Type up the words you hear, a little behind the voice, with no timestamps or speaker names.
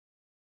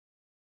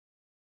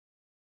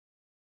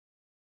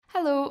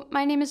Hello,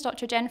 my name is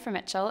Dr. Jennifer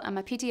Mitchell. I'm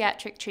a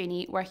paediatric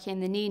trainee working in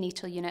the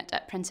neonatal unit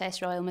at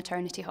Princess Royal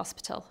Maternity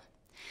Hospital.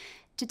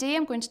 Today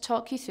I'm going to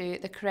talk you through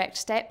the correct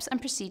steps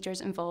and procedures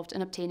involved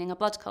in obtaining a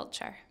blood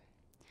culture.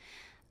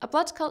 A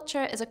blood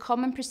culture is a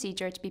common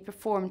procedure to be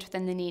performed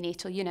within the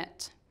neonatal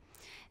unit.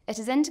 It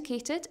is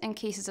indicated in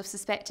cases of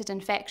suspected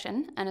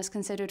infection and is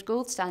considered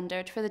gold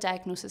standard for the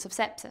diagnosis of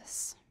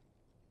sepsis.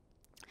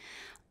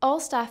 All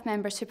staff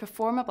members who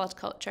perform a blood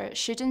culture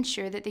should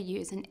ensure that they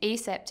use an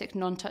aseptic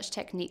non-touch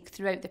technique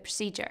throughout the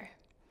procedure.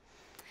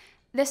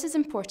 This is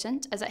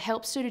important as it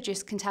helps to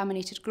reduce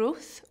contaminated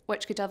growth,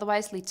 which could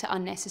otherwise lead to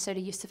unnecessary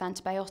use of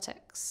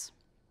antibiotics.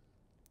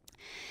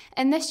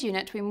 In this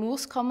unit, we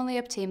most commonly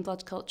obtain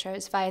blood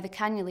cultures via the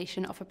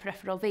cannulation of a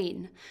peripheral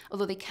vein,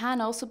 although they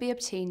can also be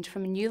obtained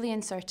from a newly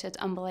inserted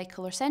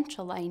umbilical or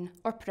central line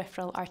or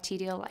peripheral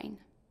arterial line.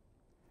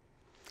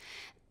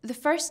 The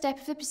first step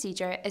of the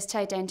procedure is to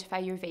identify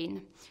your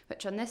vein,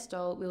 which on this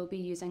doll we will be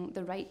using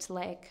the right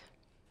leg.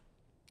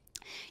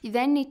 You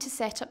then need to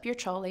set up your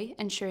trolley,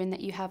 ensuring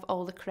that you have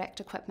all the correct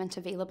equipment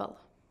available.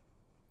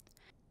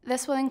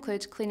 This will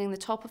include cleaning the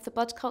top of the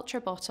blood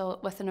culture bottle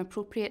with an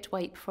appropriate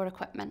wipe for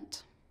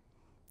equipment.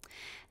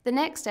 The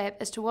next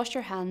step is to wash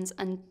your hands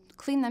and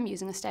clean them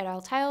using a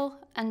sterile towel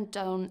and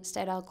don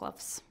sterile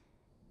gloves.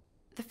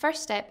 The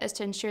first step is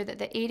to ensure that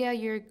the area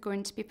you're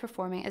going to be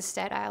performing is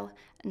sterile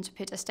and to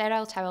put a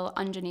sterile towel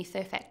underneath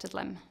the affected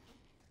limb.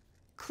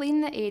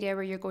 Clean the area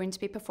where you're going to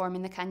be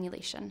performing the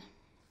cannulation.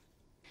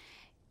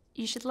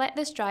 You should let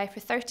this dry for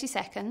 30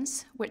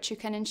 seconds, which you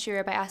can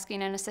ensure by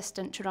asking an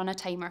assistant to run a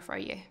timer for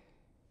you.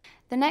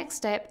 The next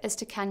step is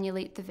to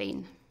cannulate the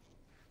vein.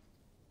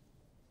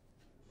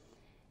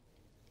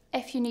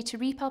 If you need to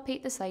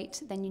repalpate the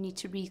site, then you need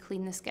to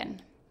re-clean the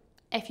skin.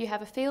 If you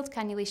have a failed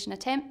cannulation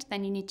attempt,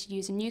 then you need to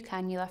use a new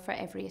cannula for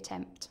every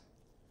attempt.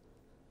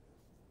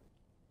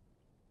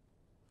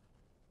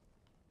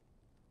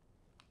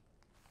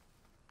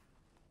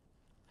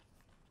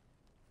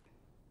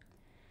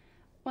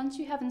 Once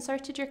you have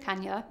inserted your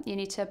cannula, you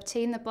need to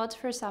obtain the blood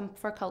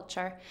for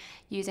culture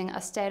using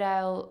a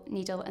sterile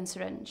needle and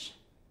syringe.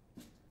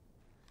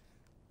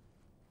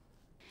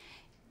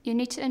 You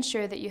need to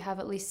ensure that you have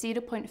at least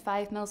 0.5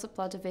 ml of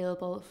blood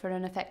available for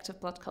an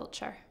effective blood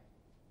culture.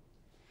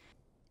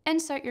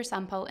 Insert your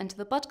sample into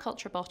the blood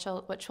culture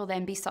bottle, which will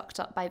then be sucked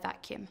up by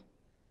vacuum.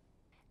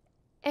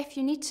 If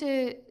you need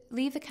to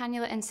leave the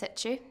cannula in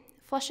situ,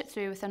 flush it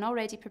through with an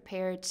already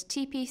prepared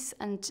T-piece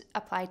and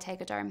apply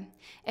Tegaderm.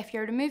 If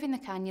you're removing the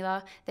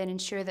cannula, then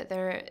ensure that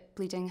their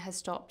bleeding has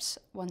stopped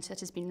once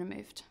it has been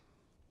removed.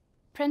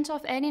 Print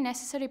off any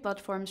necessary blood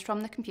forms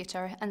from the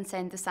computer and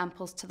send the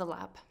samples to the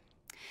lab.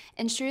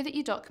 Ensure that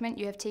you document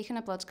you have taken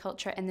a blood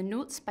culture in the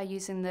notes by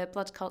using the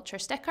blood culture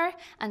sticker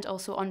and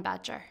also on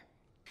Badger.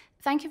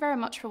 Thank you very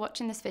much for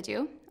watching this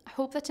video. I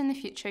hope that in the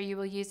future you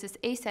will use this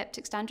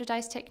aseptic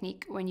standardised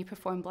technique when you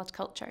perform blood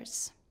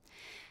cultures.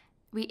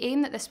 We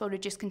aim that this will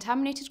reduce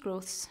contaminated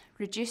growths,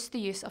 reduce the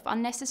use of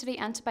unnecessary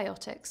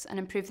antibiotics and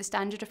improve the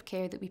standard of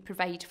care that we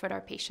provide for our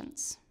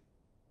patients.